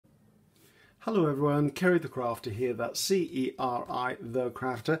Hello everyone, Ceri the Crafter here, that's C-E-R-I the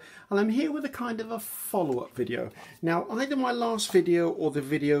Crafter, and I'm here with a kind of a follow-up video. Now, either my last video or the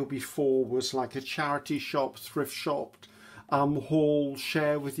video before was like a charity shop, thrift shop, haul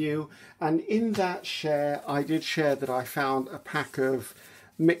share with you, and in that share I did share that I found a pack of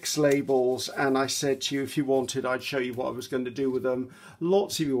mixed labels, and I said to you if you wanted I'd show you what I was going to do with them.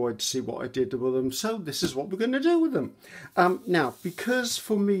 Lots of you wanted to see what I did with them, so this is what we're going to do with them. Now, because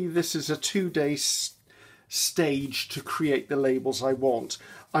for me this is a 2-day stage to create the labels I want,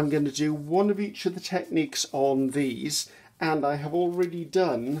 I'm going to do one of each of the techniques on these, and I have already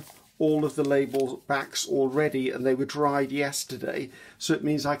done all of the label backs already, and they were dried yesterday, so it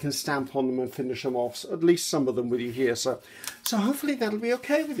means I can stamp on them and finish them off, so at least some of them with you here, so hopefully that'll be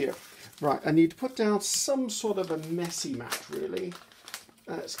okay with you. Right, I need to put down some sort of a messy mat really.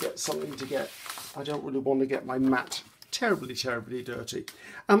 Let's get something to get, I don't really want to get my mat terribly dirty.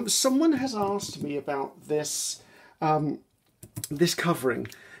 Someone has asked me about this this covering.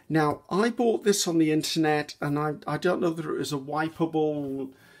 Now, I bought this on the internet, and I don't know that it was a wipeable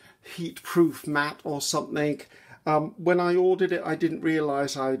heat-proof mat or something. When I ordered it, I didn't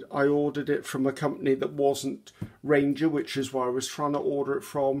realise I ordered it from a company that wasn't Ranger, which is where I was trying to order it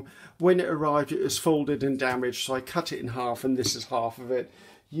from. When it arrived, it was folded and damaged, so I cut it in half, and this is half of it.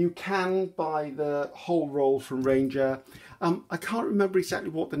 You can buy the whole roll from Ranger. I can't remember exactly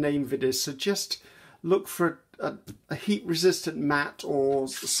what the name of it is, so just look for a heat-resistant mat or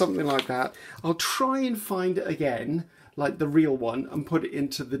something like that. I'll try and find it again, like the real one, and put it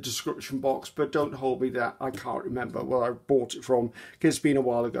into the description box, but don't hold me that I can't remember where I bought it from because it's been a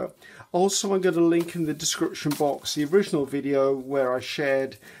while ago. Also, I'm going to link in the description box the original video where I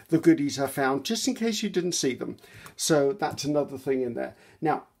shared the goodies I found, just in case you didn't see them. So that's another thing in there.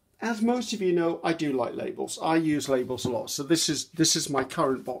 Now, as most of you know, I do like labels. I use labels a lot. So this is my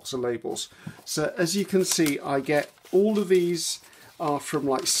current box of labels. So as you can see, I get all of these are from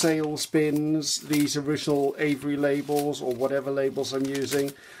like sales bins, these original Avery labels or whatever labels I'm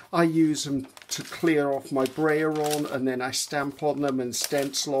using. I use them to clear off my brayer on, and then I stamp on them and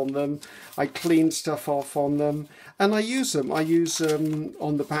stencil on them. I clean stuff off on them, and I use them. I use them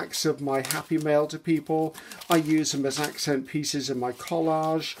on the backs of my Happy Mail to people. I use them as accent pieces in my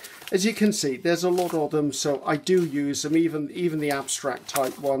collage. As you can see, there's a lot of them, so I do use them, even the abstract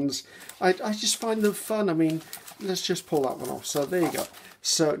type ones. I just find them fun. I mean, let's just pull that one off. So there you go.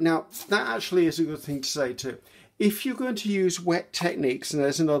 So now that actually is a good thing to say too. If you're going to use wet techniques, and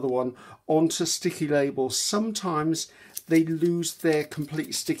there's another one, onto sticky labels, sometimes they lose their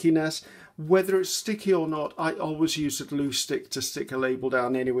complete stickiness. Whether it's sticky or not, I always use a glue stick to stick a label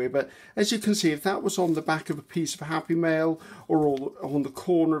down anyway. But as you can see, if that was on the back of a piece of Happy Mail or on the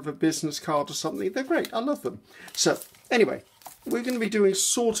corner of a business card or something, they're great. I love them. So anyway, we're going to be doing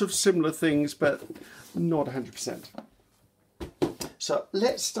sort of similar things, but not 100%. So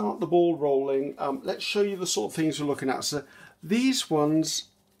let's start the ball rolling. Let's show you the sort of things we're looking at. So these ones,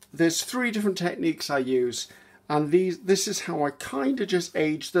 there's 3 different techniques I use, and this is how I kind of just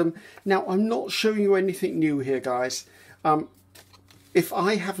age them. Now, I'm not showing you anything new here, guys. If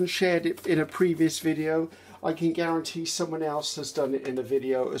I haven't shared it in a previous video, I can guarantee someone else has done it in a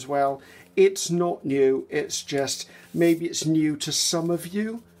video as well. It's not new, it's just maybe it's new to some of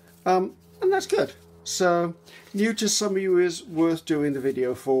you, and that's good. So new to some of you is worth doing the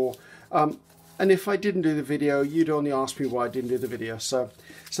video for, and if I didn't do the video, you'd only ask me why I didn't do the video. So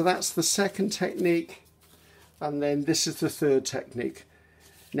that's the second technique, and then this is the third technique.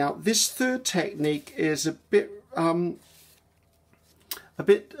 Now this third technique is a bit of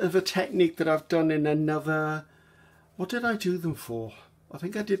a technique that I've done in another, what did I do them for? I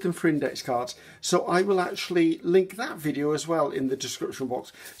think I did them for index cards. So I will actually link that video as well in the description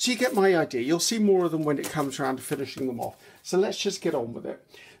box. So you get my idea. You'll see more of them when it comes around to finishing them off. So let's just get on with it.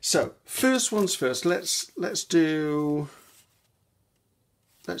 So first one's first. Let's do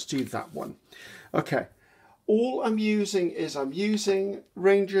that one. Okay. All I'm using is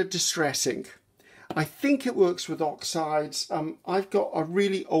Ranger Distress ink. I think it works with oxides. I've got a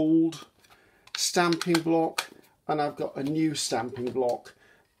really old stamping block, and I've got a new stamping block.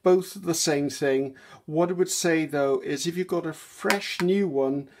 Both are the same thing. What I would say though is if you've got a fresh new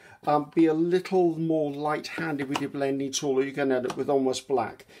one, be a little more light-handed with your blending tool, or you're going to end up with almost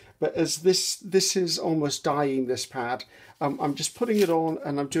black. But as this is almost dyeing this pad, I'm just putting it on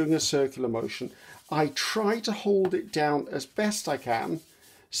and I'm doing a circular motion. I try to hold it down as best I can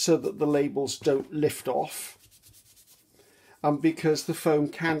so that the labels don't lift off, because the foam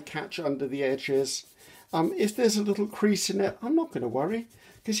can catch under the edges. If there's a little crease in it, I'm not going to worry,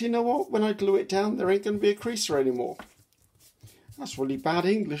 because you know what? When I glue it down, there ain't going to be a creaser anymore. That's really bad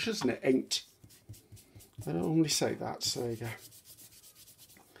English, isn't it? Ain't. I don't normally say that, so there you go.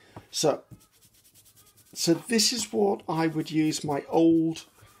 So this is what I would use my old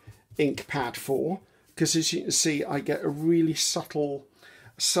ink pad for, because as you can see I get a really subtle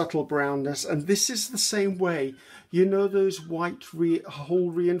brownness, and this is the same way, you know those white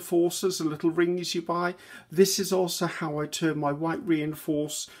hole reinforcers, the little rings you buy? This is also how I turn my white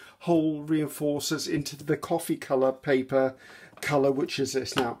hole reinforcers into the coffee colour paper colour, which is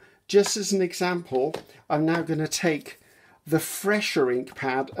this. Now, just as an example, I'm now going to take the fresher ink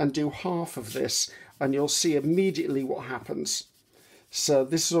pad and do half of this, and you'll see immediately what happens. So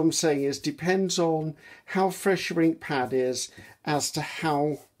this is what I'm saying, is depends on how fresh your ink pad is as to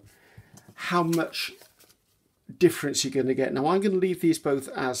how much difference you're going to get. Now I'm going to leave these both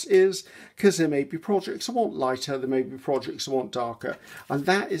as is, because there may be projects I want lighter, there may be projects I want darker, and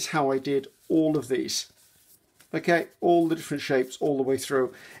that is how I did all of these. Okay, all the different shapes all the way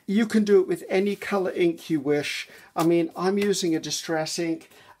through. You can do it with any colour ink you wish. I mean, I'm using a distress ink.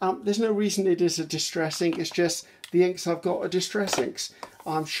 There's no reason it is a distress ink, it's just the inks I've got are distress inks.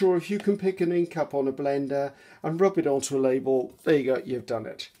 I'm sure if you can pick an ink up on a blender and rub it onto a label, there you go, you've done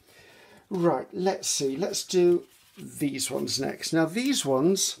it. Right, let's see, let's do these ones next. Now these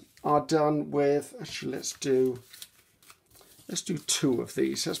ones are done with, actually let's do 2 of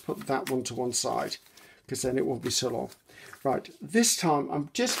these. Let's put that one to one side, because then it won't be so long. Right, this time I'm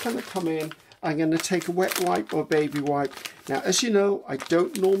just going to come in, I'm going to take a wet wipe or baby wipe. Now, as you know, I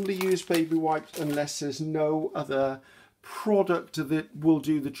don't normally use baby wipes unless there's no other product that will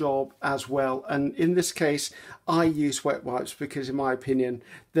do the job as well. And in this case, I use wet wipes because, in my opinion,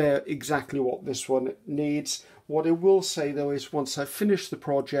 they're exactly what this one needs. What I will say, though, is once I finish the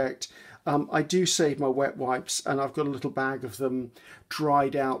project, I do save my wet wipes, and I've got a little bag of them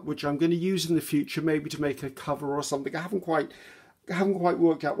dried out, which I'm going to use in the future, maybe to make a cover or something. I haven't quite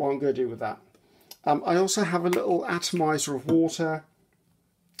worked out what I'm going to do with that. I also have a little atomizer of water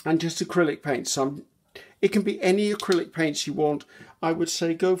and just acrylic paint. So it can be any acrylic paints you want. I would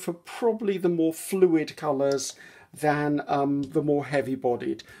say go for probably the more fluid colours than the more heavy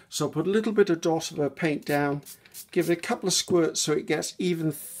bodied. So put a little bit of dot of a paint down, give it a couple of squirts so it gets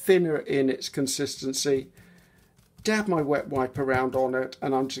even thinner in its consistency. Dab my wet wipe around on it,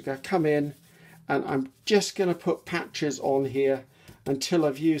 and I'm just going to come in and I'm just going to put patches on here until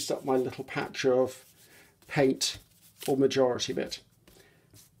I've used up my little patch of paint, or majority of it.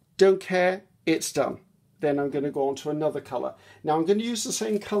 Don't care, it's done. Then I'm going to go on to another colour. Now I'm going to use the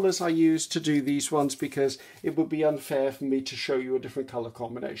same colours I used to do these ones, because it would be unfair for me to show you a different colour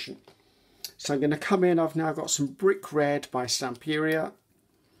combination. So I'm going to come in, I've now got some Brick Red by Stamperia.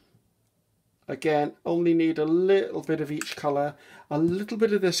 Again, only need a little bit of each colour. A little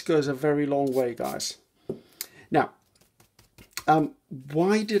bit of this goes a very long way, guys. Now,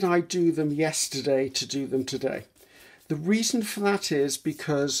 why did I do them yesterday to do them today? The reason for that is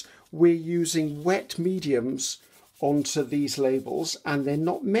because we're using wet mediums onto these labels, and they're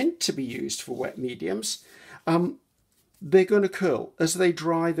not meant to be used for wet mediums. They're going to curl. As they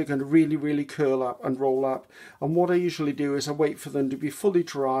dry, they're going to really, really curl up and roll up. And what I usually do is I wait for them to be fully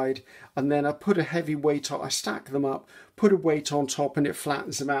dried, and then I put a heavy weight on, I stack them up, put a weight on top, and it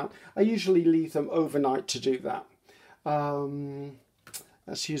flattens them out. I usually leave them overnight to do that.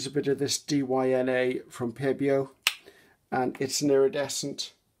 Let's use a bit of this DYNA from Pebio, and it's an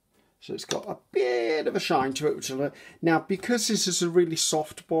iridescent, so it's got a bit of a shine to it. Which now, because this is a really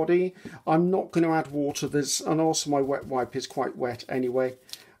soft body, I'm not going to add water. And also my wet wipe is quite wet anyway.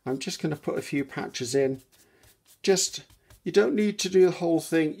 I'm just going to put a few patches in. You don't need to do the whole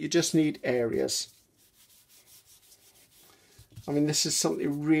thing, you just need areas. I mean, this is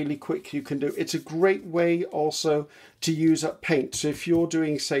something really quick you can do. It's a great way also to use up paint. So if you're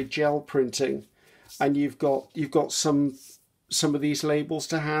doing, say, gel printing, and you've got some of these labels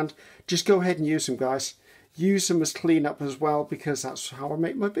to hand, just go ahead and use them, guys. Use them as cleanup as well, because that's how I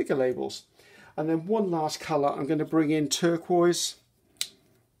make my bigger labels. And then one last colour, I'm going to bring in turquoise.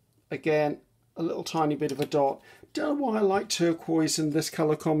 Again, a little tiny bit of a dot. Don't know why I like turquoise in this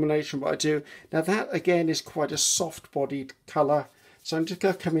colour combination, but I do. Now that again is quite a soft bodied colour. So I'm just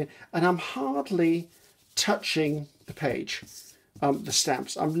going to come in, and I'm hardly touching the page, the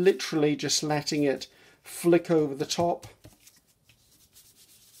stamps. I'm literally just letting it flick over the top.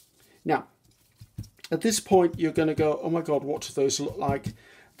 Now, at this point, you're going to go, oh my God, what do those look like?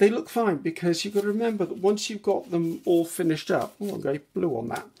 They look fine, because you've got to remember that once you've got them all finished up, oh, I'm going blue on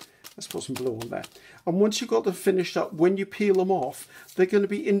that. Let's put some blue on there. And once you've got them finished up, when you peel them off, they're going to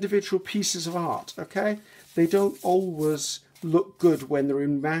be individual pieces of art, okay? They don't always look good when they're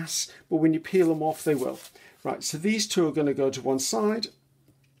in mass, but when you peel them off, they will. Right, so these two are going to go to one side.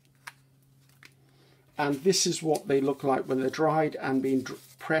 And this is what they look like when they're dried and being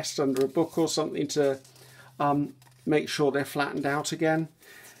pressed under a book or something to make sure they're flattened out again.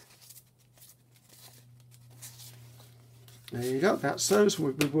 There you go, that's those.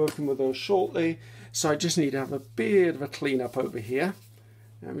 We'll be working with those shortly. So I just need to have a bit of a clean up over here.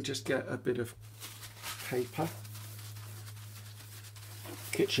 Let me just get a bit of paper,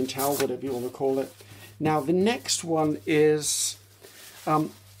 kitchen towel, whatever you want to call it. Now the next one is,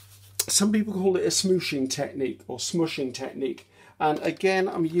 some people call it a smooshing technique or smushing technique. And again,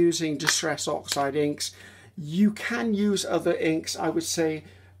 I'm using Distress Oxide inks. You can use other inks. I would say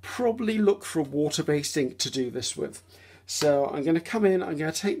probably look for a water-based ink to do this with. So I'm going to come in, I'm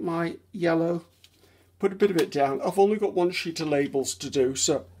going to take my yellow, put a bit of it down. I've only got one sheet of labels to do,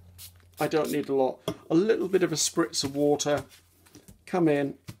 so I don't need a lot. A little bit of a spritz of water, come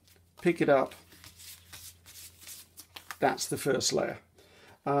in, pick it up. That's the first layer.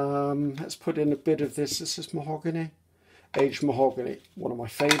 Let's put in a bit of this. This is mahogany, aged mahogany, one of my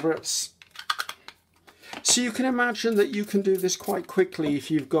favourites. So you can imagine that you can do this quite quickly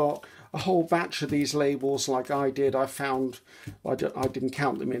if you've got a whole batch of these labels like I did. I found, I didn't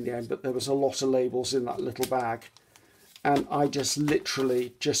count them in the end, but there was a lot of labels in that little bag. And I just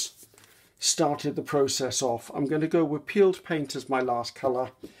literally just started the process off. I'm going to go with peeled paint as my last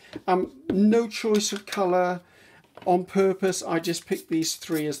colour. No choice of colour on purpose. I just picked these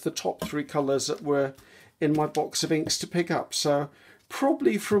three as the top three colours that were in my box of inks to pick up. So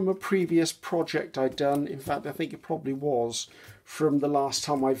probably from a previous project I'd done. In fact, I think it probably was from the last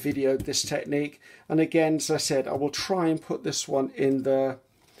time I videoed this technique. And again, as I said, I will try and put this one in the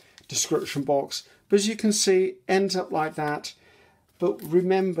description box. But as you can see, ends up like that. But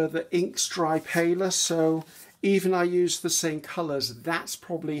remember, the inks dry paler, so even I use the same colours, that's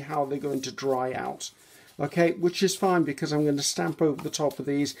probably how they're going to dry out. Okay, which is fine because I'm going to stamp over the top of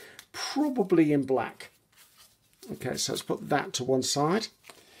these, probably in black. Okay, so let's put that to one side.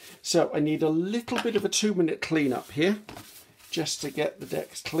 So I need a little bit of a 2-minute clean up here, just to get the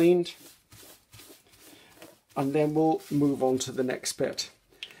decks cleaned. And then we'll move on to the next bit.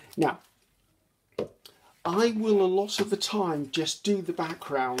 Now, I will a lot of the time just do the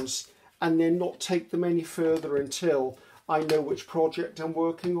backgrounds and then not take them any further until I know which project I'm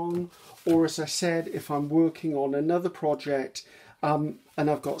working on. Or as I said, if I'm working on another project and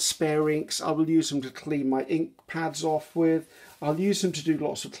I've got spare inks, I will use them to clean my ink pads off with. I'll use them to do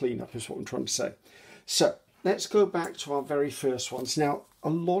lots of cleanup is what I'm trying to say. So let's go back to our very first ones. Now, a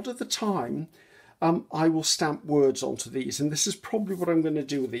lot of the time, I will stamp words onto these, and this is probably what I'm going to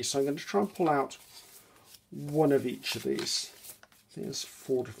do with these. So I'm going to try and pull out one of each of these. I think there's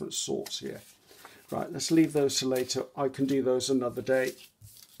 4 different sorts here. Right, let's leave those to later. I can do those another day.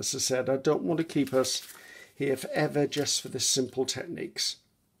 As I said, I don't want to keep us here forever just for the simple techniques.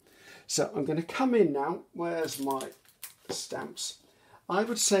 So I'm going to come in now. Where's my stamps? I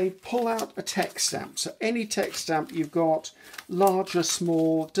would say pull out a text stamp. So any text stamp you've got, large or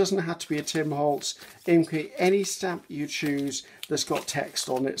small, doesn't have to be a Tim Holtz, Imke, any stamp you choose that's got text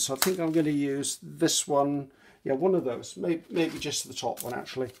on it. So I think I'm going to use this one. Yeah, one of those, maybe just the top one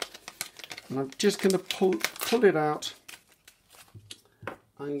actually. And I'm just going to pull it out.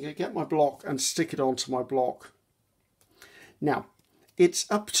 I'm going to get my block and stick it onto my block. Now,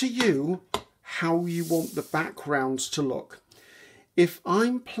 it's up to you how you want the backgrounds to look. If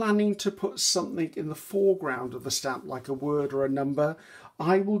I'm planning to put something in the foreground of the stamp, like a word or a number,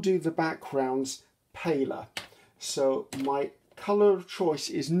 I will do the backgrounds paler. So my colour of choice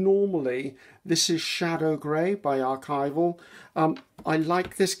is normally, this is Shadow Grey by Archival. I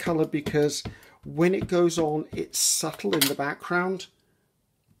like this colour because when it goes on, it's subtle in the background.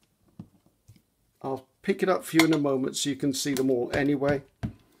 I'll pick it up for you in a moment so you can see them all anyway.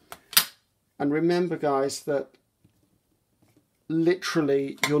 And remember, guys, that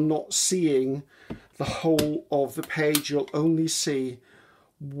literally you're not seeing the whole of the page. You'll only see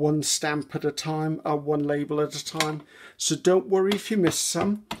one stamp at a time, one label at a time. So don't worry if you miss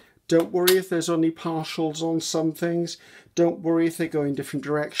some. Don't worry if there's only partials on some things. Don't worry if they go in different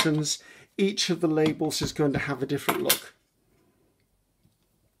directions. Each of the labels is going to have a different look.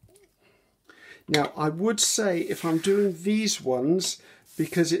 Now, I would say if I'm doing these ones,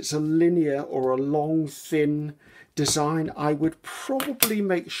 because it's a linear or a long, thin design, I would probably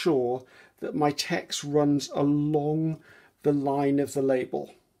make sure that my text runs along the line of the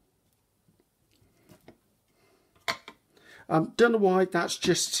label. Don't know why, that's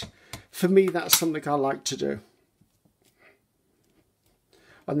just, for me, that's something I like to do.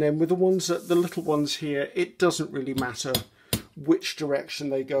 And then with the ones that, the little ones here, it doesn't really matter which direction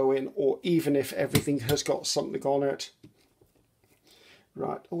they go in, or even if everything has got something on it.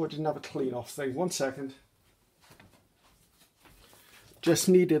 Right, oh, I didn't have a clean off thing. 1 second. Just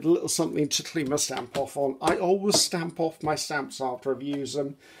needed a little something to clean my stamp off on. I always stamp off my stamps after I've used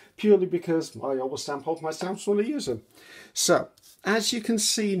them, purely because I always stamp off my stamps when I use them. So, as you can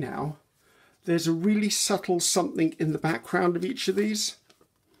see now, there's a really subtle something in the background of each of these.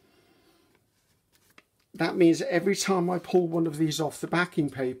 That means every time I pull one of these off the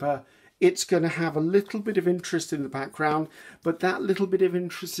backing paper, it's going to have a little bit of interest in the background, but that little bit of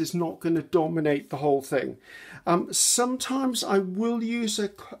interest is not going to dominate the whole thing. Sometimes I will use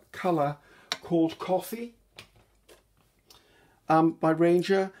a colour called Coffee by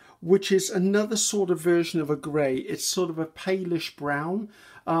Ranger, which is another sort of version of a grey. It's sort of a palish brown.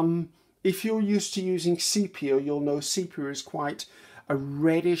 If you're used to using sepia, you'll know sepia is quite a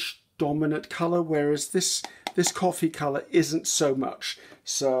reddish dominant colour, whereas this coffee colour isn't so much.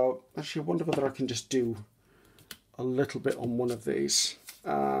 So actually I wonder whether I can just do a little bit on one of these.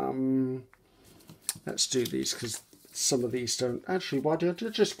 Let's do these because some of these don't. Actually, why don't I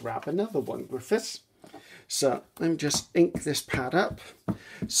just grab another one, Griffiths? So let me just ink this pad up.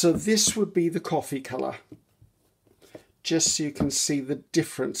 So this would be the coffee colour, just so you can see the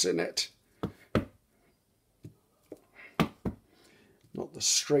difference in it. Not the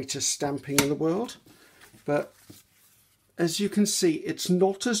straightest stamping in the world, but as you can see, it's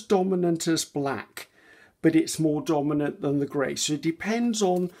not as dominant as black, but it's more dominant than the grey. So it depends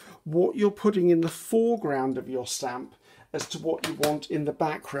on what you're putting in the foreground of your stamp as to what you want in the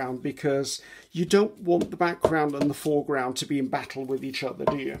background, because you don't want the background and the foreground to be in battle with each other,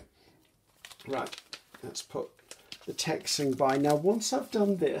 do you? Right, let's put the texting by. Now, once I've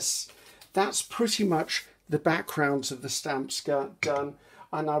done this, that's pretty much the backgrounds of the stamps done,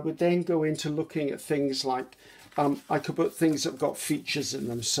 and I would then go into looking at things like I could put things that have got features in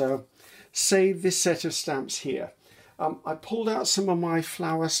them. So say this set of stamps here. I pulled out some of my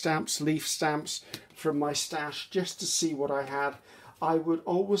flower stamps, leaf stamps from my stash just to see what I had. I would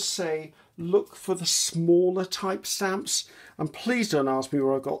always say look for the smaller type stamps, and please don't ask me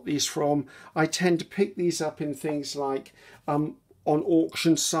where I got these from. I tend to pick these up in things like on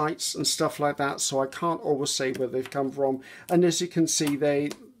auction sites and stuff like that, so I can't always say where they've come from. And as you can see,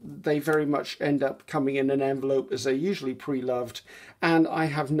 they very much end up coming in an envelope, as they're usually pre-loved, and I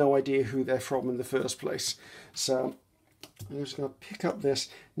have no idea who they're from in the first place. So I'm just going to pick up this.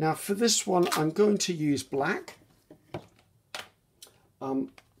 Now for this one, I'm going to use black,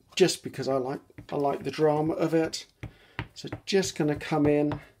 just because I like the drama of it. So just going to come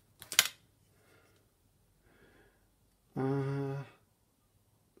in.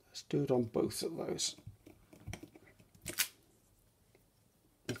 Let's do it on both of those.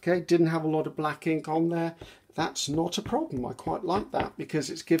 Okay, didn't have a lot of black ink on there. That's not a problem. I quite like that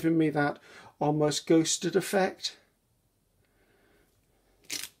because it's giving me that almost ghosted effect.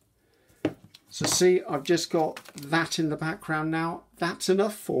 So see, I've just got that in the background now. That's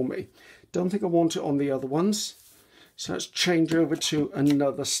enough for me. Don't think I want it on the other ones. So let's change over to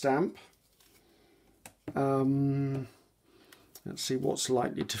another stamp. Let's see what's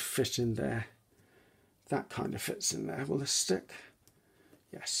likely to fit in there. That kind of fits in there. Will this stick?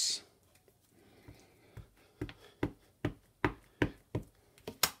 Yes.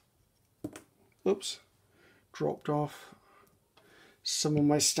 Oops, dropped off. Some of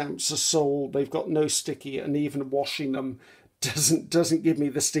my stamps are sold. They've got no sticky, and even washing them doesn't give me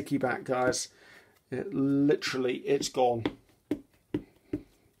the sticky back, guys. Literally, it's gone.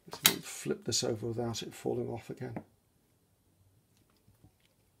 Let's flip this over without it falling off again.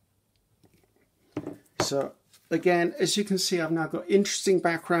 So again, as you can see, I've now got interesting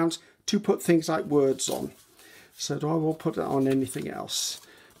backgrounds to put things like words on. So I will put it on anything else.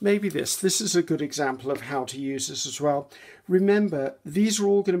 Maybe this. This is a good example of how to use this as well. Remember, these are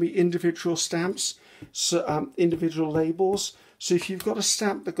all going to be individual stamps, so individual labels. So if you've got a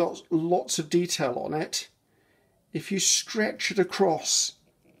stamp that got lots of detail on it, if you stretch it across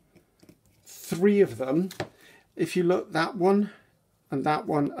 3 of them, if you look, that one and that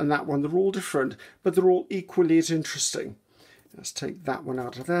one and that one, they're all different, but they're all equally as interesting. Let's take that one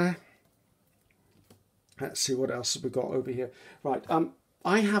out of there. Let's see what else have we got over here. Right,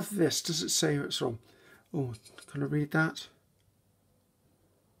 I have this. Does it say who it's from? Oh, can I read that?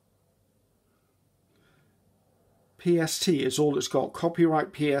 PST is all it's got.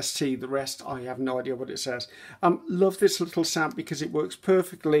 Copyright PST. The rest, I have no idea what it says. Love this little stamp because it works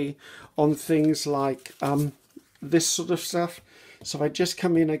perfectly on things like this sort of stuff. So if I just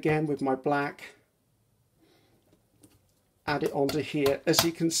come in again with my black, add it onto here. As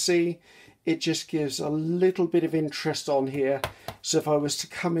you can see, it just gives a little bit of interest on here. So if I was to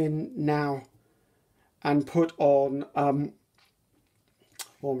come in now and put on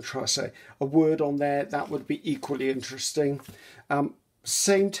what I'm trying to say, a word on there, that would be equally interesting.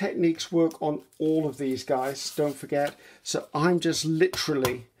 Same techniques work on all of these guys, don't forget. So I'm just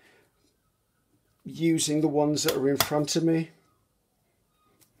literally using the ones that are in front of me.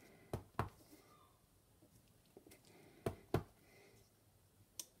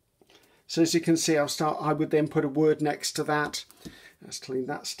 So as you can see, I would then put a word next to that. Let's clean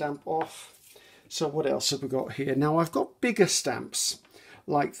that stamp off. So what else have we got here? Now I've got bigger stamps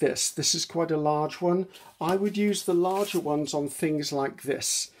like this. This is quite a large one. I would use the larger ones on things like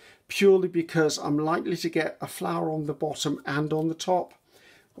this, purely because I'm likely to get a flower on the bottom and on the top.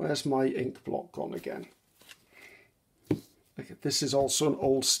 Where's my ink block gone again? Okay, this is also an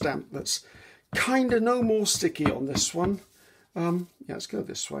old stamp that's kind of no more sticky on this one. Yeah, let's go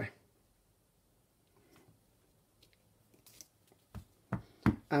this way.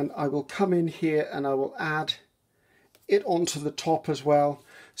 And I will come in here and I will add it onto the top as well.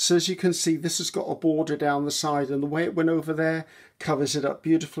 So as you can see, this has got a border down the side, and the way it went over there covers it up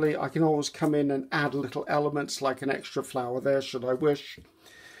beautifully. I can always come in and add little elements like an extra flower there, should I wish.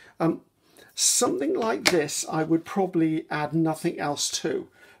 Something like this, I would probably add nothing else to.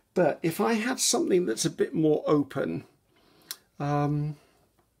 But if I had something that's a bit more open, let's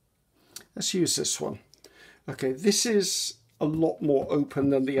use this one. Okay, this is a lot more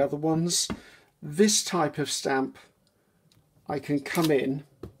open than the other ones. This type of stamp, I can come in,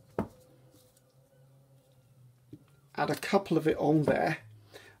 add a couple of it on there,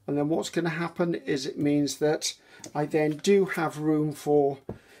 and then what's going to happen is it means that I then do have room for,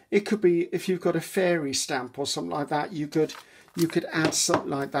 it could be, if you've got a fairy stamp or something like that, you could add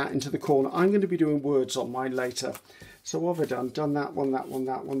something like that into the corner. I'm going to be doing words on mine later. So what have I done? Done that one, that one,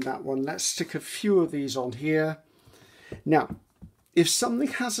 that one, that one. Let's stick a few of these on here. Now, if something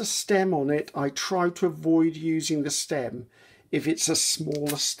has a stem on it, I try to avoid using the stem if it's a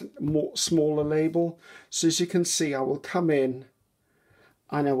smaller label. So as you can see, I will come in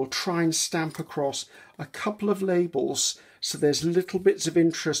and I will try and stamp across a couple of labels so there's little bits of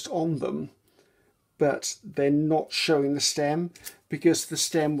interest on them, but they're not showing the stem, because the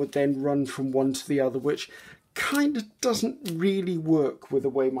stem would then run from one to the other, which kind of doesn't really work with the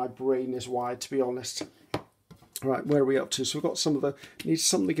way my brain is wired, to be honest. Right, where are we up to? So we've got some of the, need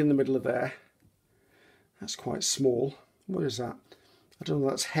something in the middle of there. That's quite small. What is that? I don't know,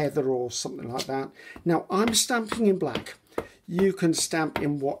 that's heather or something like that. Now, I'm stamping in black. You can stamp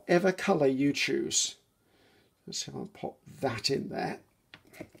in whatever colour you choose. Let's see if I can pop that in there.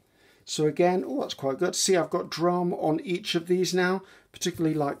 So again, oh, that's quite good. See, I've got drama on each of these now,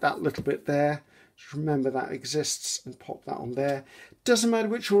 particularly like that little bit there. Just remember that exists and pop that on there. Doesn't matter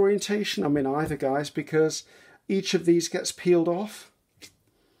which orientation I'm in either, guys, because each of these gets peeled off.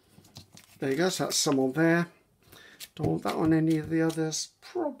 There you go, so that's some on there. Don't want that on any of the others?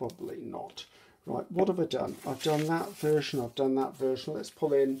 Probably not. Right, what have I done? I've done that version, I've done that version. Let's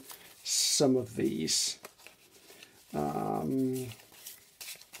pull in some of these.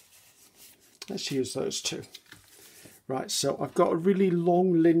 Let's use those two. Right, so I've got a really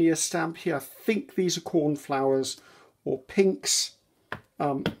long linear stamp here. I think these are cornflowers or pinks.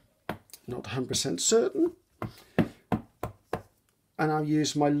 Not 100% certain. And I'll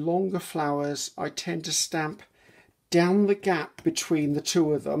use my longer flowers. I tend to stamp down the gap between the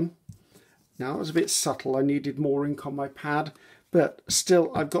two of them. Now it was a bit subtle, I needed more ink on my pad, but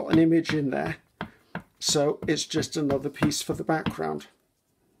still I've got an image in there. So it's just another piece for the background.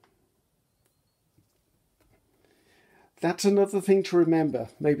 That's another thing to remember,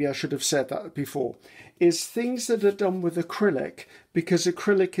 maybe I should have said that before, is things that are done with acrylic, because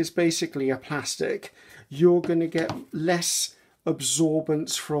acrylic is basically a plastic, you're going to get less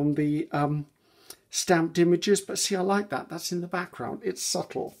absorbance from the stamped images. But see, I like that. That's in the background. It's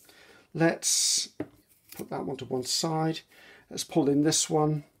subtle. Let's put that one to one side. Let's pull in this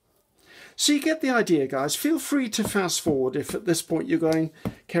one. So you get the idea, guys. Feel free to fast forward if at this point you're going,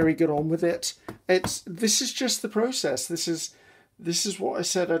 Ceri, get on with it. This is just the process. This is what I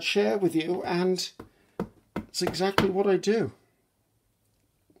said I'd share with you, and it's exactly what I do.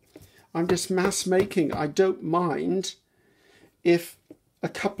 I'm just mass making. I don't mind if a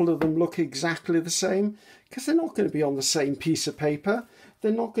couple of them look exactly the same, because they're not going to be on the same piece of paper.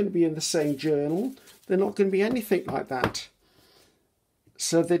 They're not going to be in the same journal. They're not going to be anything like that.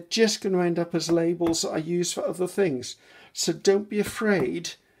 So they're just going to end up as labels that I use for other things. So don't be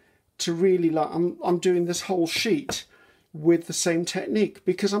afraid to really, like, I'm doing this whole sheet with the same technique,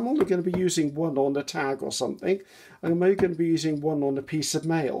 because I'm only going to be using one on a tag or something. I'm only going to be using one on a piece of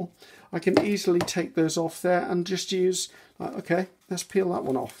mail. I can easily take those off there and just use, okay, let's peel that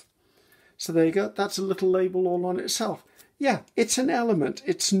one off. So there you go. That's a little label all on itself. yeah, it's an element.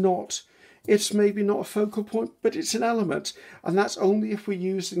 It's maybe not a focal point, but it's an element. And that's only if we're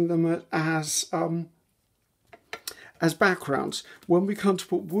using them as backgrounds. When we come to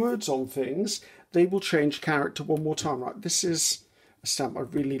put words on things, they will change character one more time. Right, this is a stamp I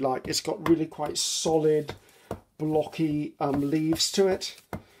really like. It's got really quite solid, blocky leaves to it.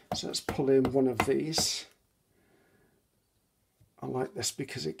 So let's pull in one of these. I like this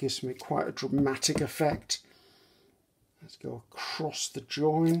because it gives me quite a dramatic effect. Let's go across the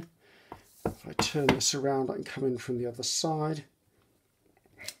join. If I turn this around, I can come in from the other side.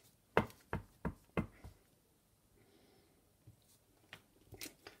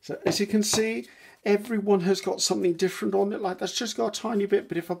 So as you can see, everyone has got something different on it. Like that's just got a tiny bit,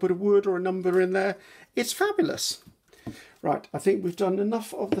 but if I put a word or a number in there, it's fabulous. Right, I think we've done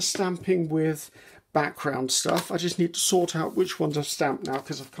enough of the stamping with background stuff. I just need to sort out which ones I've stamped now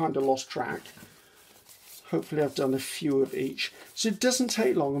because I've kind of lost track. Hopefully I've done a few of each. So it doesn't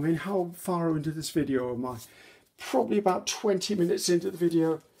take long. I mean, how far into this video am I? Probably about 20 minutes into the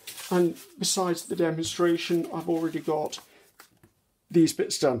video. And besides the demonstration, I've already got these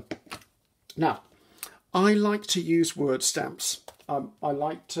bits done. Now, I like to use word stamps. I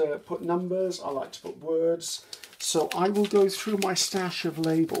like to put numbers, I like to put words. So I will go through my stash of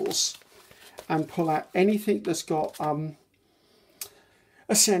labels and pull out anything that's got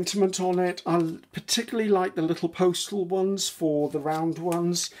a sentiment on it. I particularly like the little postal ones for the round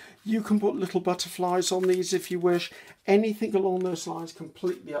ones. You can put little butterflies on these if you wish. Anything along those lines,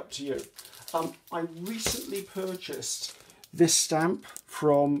 completely up to you. I recently purchased this stamp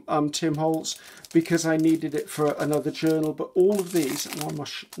from Tim Holtz because I needed it for another journal, but all of these, and I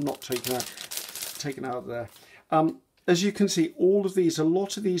must not taken out of there. As you can see, all of these, a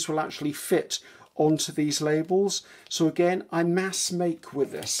lot of these will actually fit onto these labels. So again, I mass make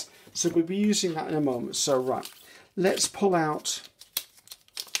with this. So we'll be using that in a moment. So right, let's pull out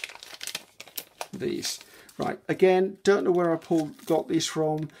these. Right, again, don't know where I got these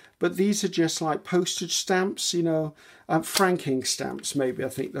from, but these are just like postage stamps, you know, franking stamps, maybe I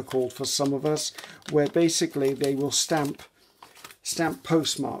think they're called for some of us, where basically they will stamp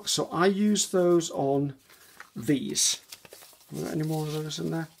postmarks. So I use those on these. Are there any more of those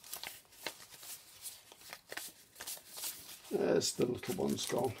in there? There's the little ones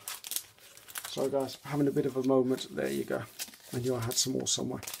gone. Sorry guys, having a bit of a moment. There you go. I knew I had some more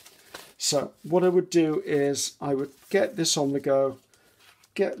somewhere. So what I would do is I would get this on the go,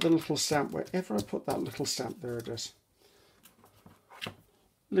 get the little stamp, wherever I put that little stamp, there it is.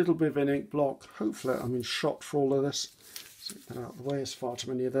 Little bit of an ink block. Hopefully I'm in shot for all of this. Take that out of the way, there's far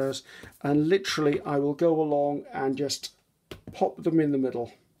too many of those. And literally I will go along and just pop them in the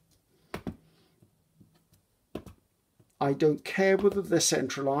middle. I don't care whether they're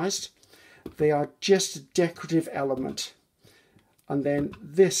centralized. They are just a decorative element. And then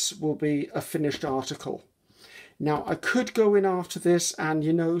this will be a finished article. Now I could go in after this, and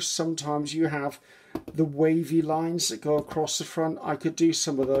you know, sometimes you have the wavy lines that go across the front. I could do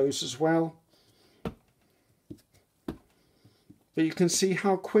some of those as well. But you can see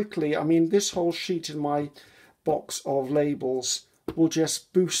how quickly, I mean, this whole sheet in my box of labels will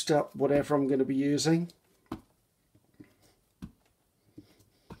just boost up whatever I'm going to be using.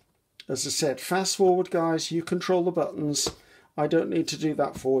 As I said, fast forward guys, you control the buttons. I don't need to do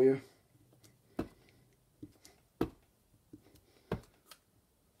that for you.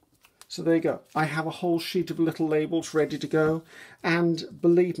 So there you go. I have a whole sheet of little labels ready to go. And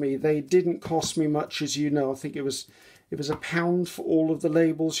believe me, they didn't cost me much, as you know. I think it was £1 for all of the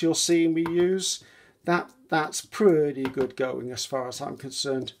labels you're seeing me use. That's pretty good going as far as I'm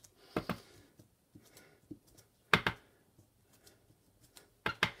concerned.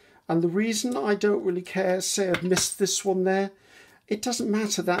 And the reason I don't really care, say I've missed this one there, it doesn't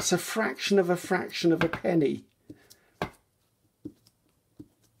matter. That's a fraction of a penny.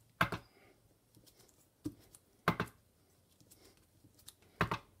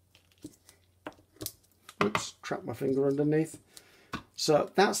 Oops, trapped my finger underneath. So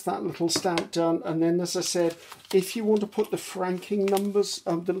that's that little stamp done. And then, as I said, if you want to put the franking numbers,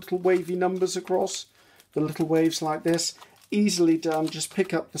 the little wavy numbers across, the little waves like this, easily done. Just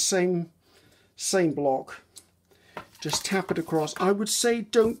pick up the same block, just tap it across. I would say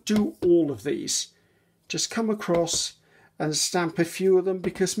don't do all of these. Just come across and stamp a few of them,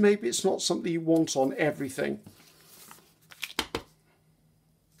 because maybe it's not something you want on everything.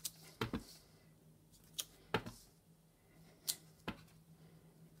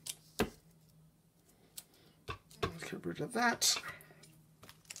 Get rid of that.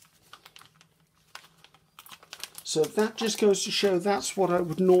 So that just goes to show that's what I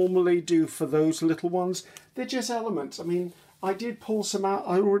would normally do for those little ones. they're just elements. I mean, I did pull some out.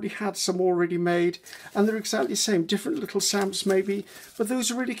 I already had some already made, and they're exactly the same. Different little stamps maybe, but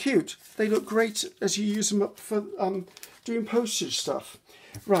those are really cute. They look great as you use them up for doing postage stuff.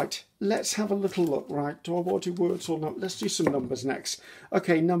 Right, let's have a little look. Right, do I want to do words or not? Let's do some numbers next.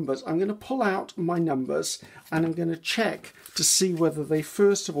 Okay, numbers. I'm going to pull out my numbers, and I'm going to check to see whether they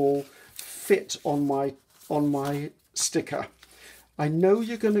first of all fit on my sticker. I know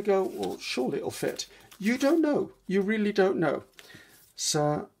you're going to go, well, surely it'll fit. You don't know. You really don't know.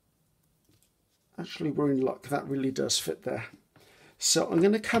 So, actually, we're in luck. That really does fit there. So I'm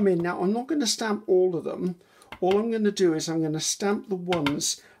going to come in now. I'm not going to stamp all of them. All I'm going to do is I'm going to stamp the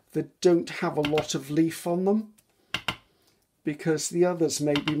ones that don't have a lot of leaf on them, because the others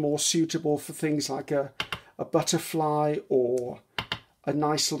may be more suitable for things like a butterfly or a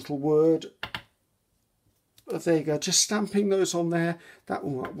nice little word. There you go. Just stamping those on there. That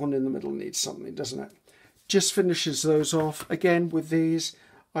one in the middle needs something, doesn't it? Just finishes those off. Again, with these,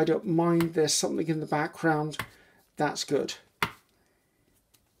 I don't mind there's something in the background. That's good.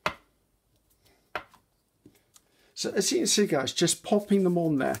 So as you can see, guys, just popping them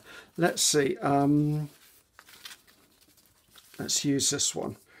on there. Let's see. Let's use this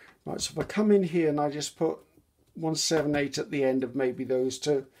one. Right, so if I come in here and I just put 178 at the end of maybe those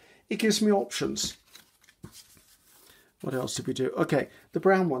two, it gives me options. What else did we do? Okay, the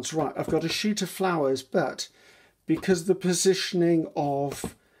brown ones. Right, I've got a sheet of flowers, but because the positioning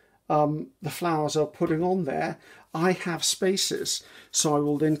of the flowers I'm putting on there, I have spaces. So I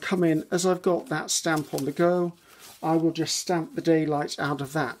will then come in, as I've got that stamp on the go, I will just stamp the daylight out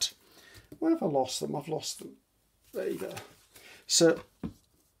of that. Where have I lost them? I've lost them. There you go. So,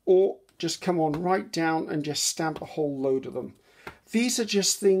 or just come on right down and just stamp a whole load of them. These are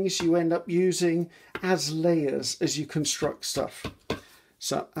just things you end up using as layers as you construct stuff.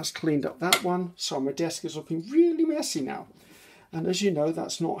 So that's cleaned up that one. So my desk is looking really messy now. And as you know,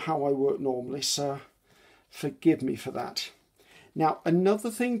 that's not how I work normally, so forgive me for that. Now,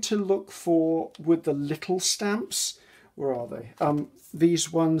 another thing to look for with the little stamps, where are they?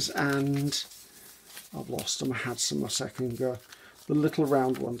 These ones, and I've lost them. I had some a second ago. The little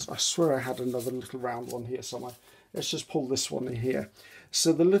round ones. I swear I had another little round one here somewhere. Let's just pull this one in here.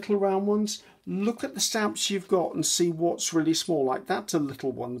 So the little round ones, look at the stamps you've got and see what's really small. Like that's a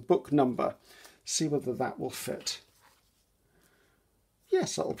little one, book number. See whether that will fit.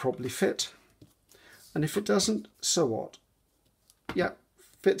 Yes, that'll probably fit. And if it doesn't, so what? Yeah,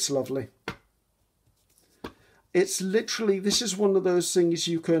 fits lovely. It's literally, this is one of those things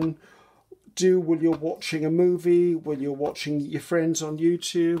you can do while you're watching a movie, while you're watching your friends on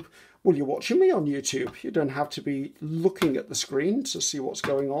YouTube, well, you're watching me on YouTube. You don't have to be looking at the screen to see what's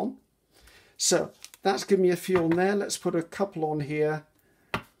going on. So that's given me a few on there. Let's put a couple on here.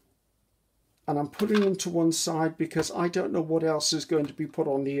 And I'm putting them to one side because I don't know what else is going to be put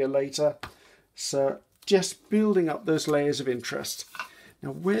on here later. So just building up those layers of interest.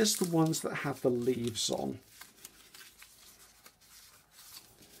 Now, where's the ones that have the leaves on?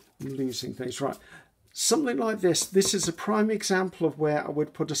 I'm losing things. Right. Something like this. This is a prime example of where I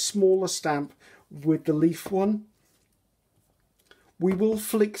would put a smaller stamp with the leaf one. We will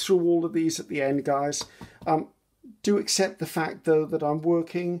flick through all of these at the end, guys. Do accept the fact, though, that I'm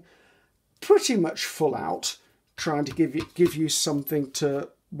working pretty much full out, trying to give you something to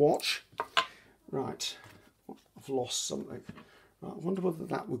watch. Right. I've lost something. Right, I wonder whether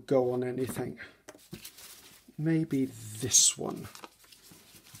that would go on anything. Maybe this one.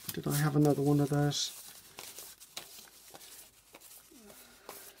 Did I have another one of those?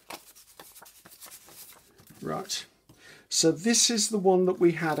 Right, so this is the one that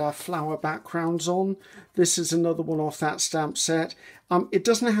we had our flower backgrounds on. This is another one off that stamp set. It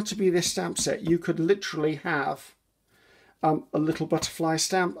doesn't have to be this stamp set. You could literally have a little butterfly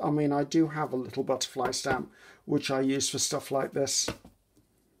stamp. I mean, I do have a little butterfly stamp, which I use for stuff like this.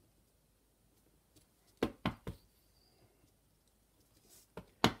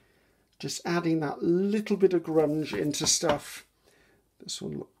 Just adding that little bit of grunge into stuff. This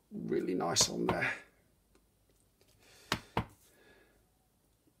one looked really nice on there.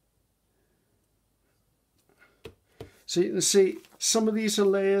 So you can see some of these are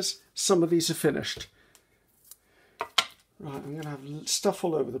layers, some of these are finished. Right, I'm going to have stuff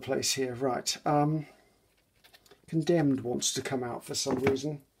all over the place here. Right, Condemned wants to come out for some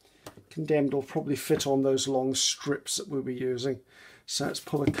reason. Condemned will probably fit on those long strips that we'll be using. So let's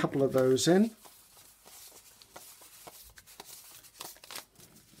pull a couple of those in.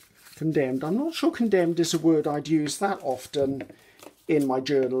 Condemned. I'm not sure condemned is a word I'd use that often in my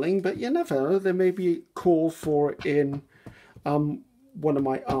journaling, but you never know. There may be a call for it in one of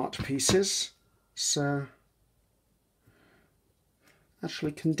my art pieces. So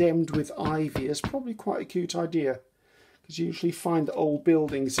actually condemned with ivy is probably quite a cute idea, because you usually find that old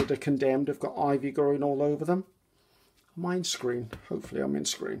buildings that are condemned have got ivy growing all over them. Am I in screen? Hopefully I'm in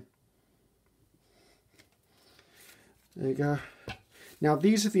screen. There you go. Now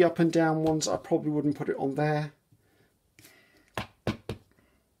these are the up and down ones. I probably wouldn't put it on there.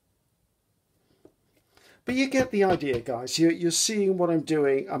 But you get the idea, guys. You're seeing what I'm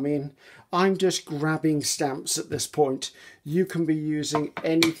doing. I mean, I'm just grabbing stamps at this point. You can be using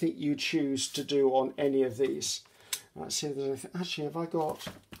anything you choose to do on any of these. Let's see if there's anything. Actually, have I got...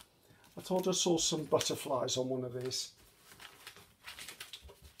 I thought I saw some butterflies on one of these.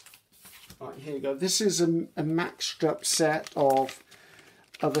 Right, here you go. This is a maxed up set of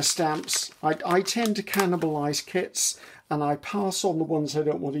other stamps. I tend to cannibalise kits, and I pass on the ones I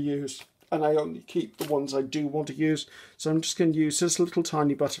don't want to use, and I only keep the ones I do want to use. So I'm just going to use this little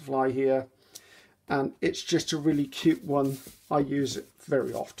tiny butterfly here, and it's just a really cute one. I use it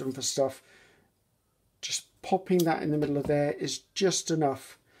very often for stuff. Just popping that in the middle of there is just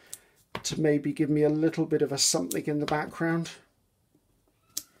enough to maybe give me a little bit of a something in the background.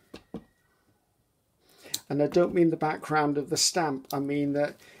 And I don't mean the background of the stamp. I mean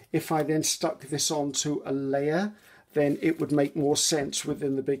that if I then stuck this onto a layer, then it would make more sense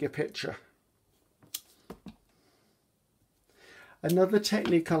within the bigger picture. Another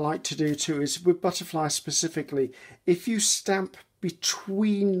technique I like to do too is with butterflies specifically, if you stamp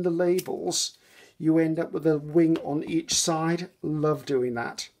between the labels, you end up with a wing on each side. Love doing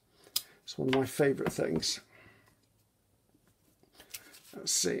that. It's one of my favourite things.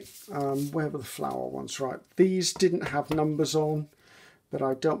 Let's see, where were the flower ones? Right, these didn't have numbers on, but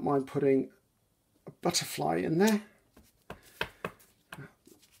I don't mind putting a butterfly in there.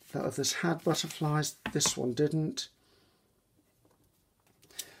 The others had butterflies, this one didn't.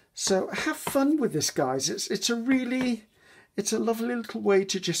 So have fun with this, guys. It's a lovely little way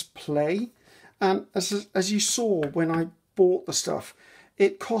to just play. And as you saw when I bought the stuff,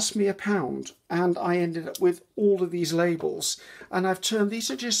 it cost me £1, and I ended up with all of these labels. And I've turned,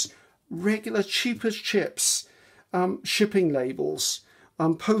 these are just regular cheap as chips shipping labels,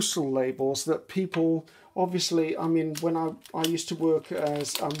 postal labels that people, obviously, I mean, when I used to work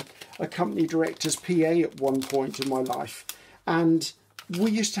as a company director's PA at one point in my life, and we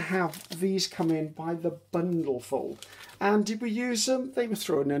used to have these come in by the bundleful. And did we use them? They were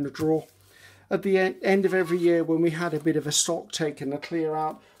thrown in a drawer. At the end of every year, when we had a bit of a stock taken to clear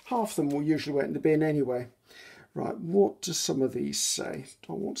out, half of them will usually went in the bin anyway. Right, what do some of these say?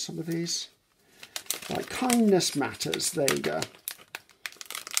 Do I want some of these? Right, kindness matters. There you go.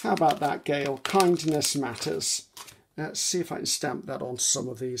 How about that, Gail? Kindness matters. Let's see if I can stamp that on some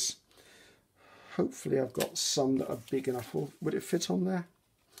of these. Hopefully I've got some that are big enough. Would it fit on there?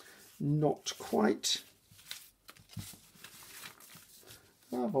 Not quite.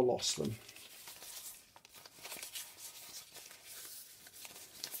 Have I lost them?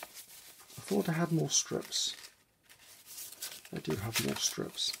 I thought I had more strips. I do have more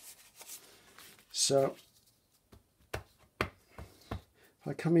strips. So if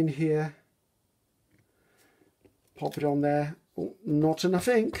I come in here, pop it on there. Oh, not enough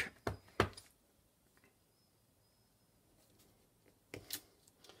ink.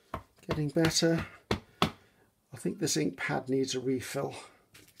 Getting better. I think this ink pad needs a refill.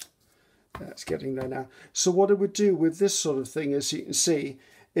 That's getting there now. So what I would do with this sort of thing, as you can see,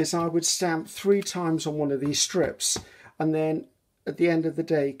 is I would stamp 3 times on one of these strips, and then at the end of the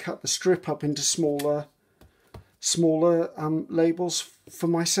day cut the strip up into smaller labels for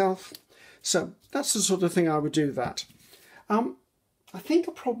myself. So that's the sort of thing I would do that. I think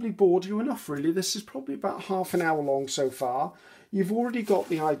I probably bored you enough, really. This is probably about half an hour long so far. You've already got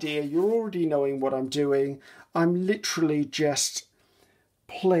the idea. You're already knowing what I'm doing. I'm literally just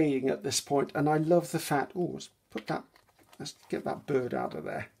playing at this point, and I love the fact, oh, let's get that bird out of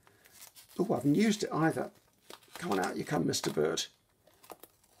there. Oh, I haven't used it either. Come on out, you come, Mr. Bird.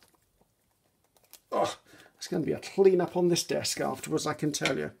 Oh, it's going to be a clean up on this desk afterwards, I can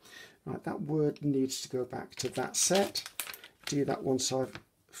tell you. Right, that word needs to go back to that set. Do that once I've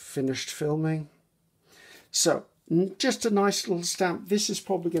finished filming. So, just a nice little stamp. This is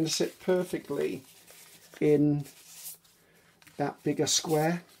probably going to sit perfectly in that bigger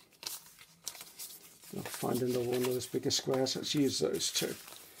square. I'll find another one of those bigger squares. Let's use those two.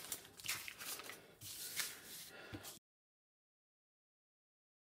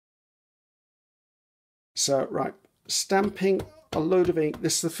 So, right, stamping a load of ink.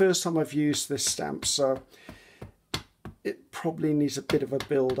 This is the first time I've used this stamp, so it probably needs a bit of a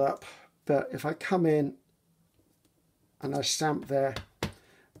build up. But if I come in and I stamp there,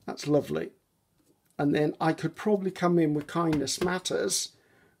 that's lovely. and then I could probably come in with kindness matters,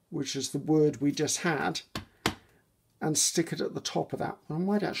 which is the word we just had, and stick it at the top of that. I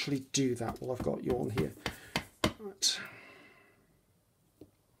might actually do that while I've got you on here. Right.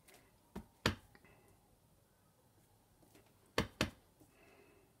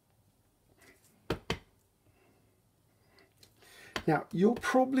 Now, you're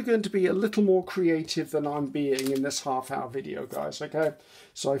probably going to be a little more creative than I'm being in this half-hour video, guys, okay?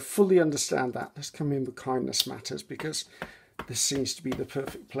 So I fully understand that. Let's come in with kindness matters, because this seems to be the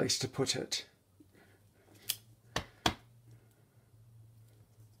perfect place to put it.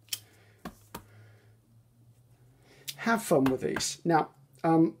 Have fun with these. Now,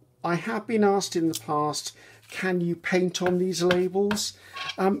 I have been asked in the past, can you paint on these labels?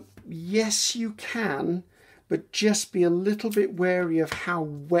 Yes, you can. But just be a little bit wary of how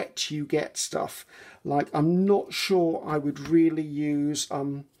wet you get stuff. Like, I'm not sure I would really use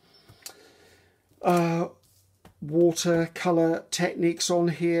watercolor techniques on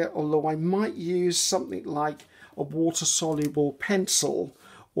here, although I might use something like a water-soluble pencil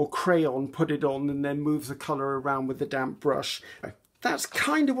or crayon, put it on, and then move the color around with the damp brush. That's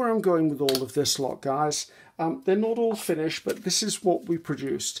kind of where I'm going with all of this lot, guys. They're not all finished, but this is what we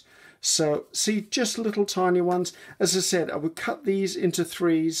produced. So, see, just little tiny ones. As I said, I would cut these into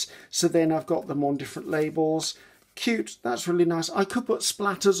 3s, so then I've got them on different labels. Cute, that's really nice. I could put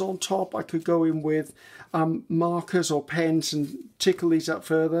splatters on top. I could go in with markers or pens and tickle these up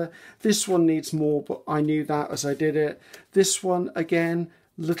further. This one needs more, but I knew that as I did it. This one, again,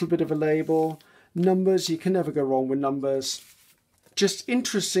 a little bit of a label. Numbers, you can never go wrong with numbers. Just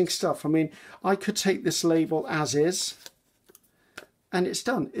interesting stuff. I mean, I could take this label as is, and it's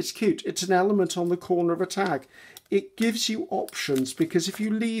done. It's cute. It's an element on the corner of a tag. It gives you options, because if you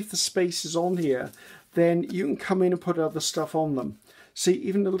leave the spaces on here, then you can come in and put other stuff on them. See,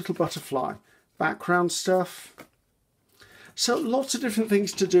 even the little butterfly. Background stuff. So lots of different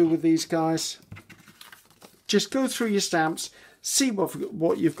things to do with these guys. Just go through your stamps, see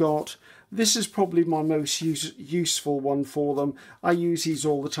what you've got. This is probably my most useful one for them. I use these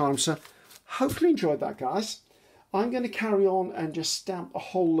all the time. So hopefully enjoyed that, guys. I'm going to carry on and just stamp a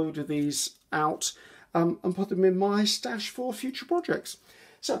whole load of these out and put them in my stash for future projects.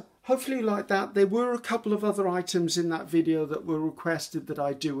 So hopefully you like that. There were a couple of other items in that video that were requested that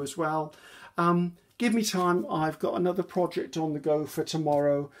I do as well. Give me time. I've got another project on the go for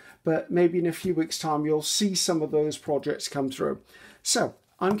tomorrow, but maybe in a few weeks' time you'll see some of those projects come through. So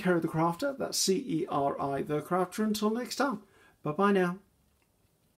I'm Ceri the Crafter. That's C-E-R-I the Crafter. Until next time. Bye-bye now.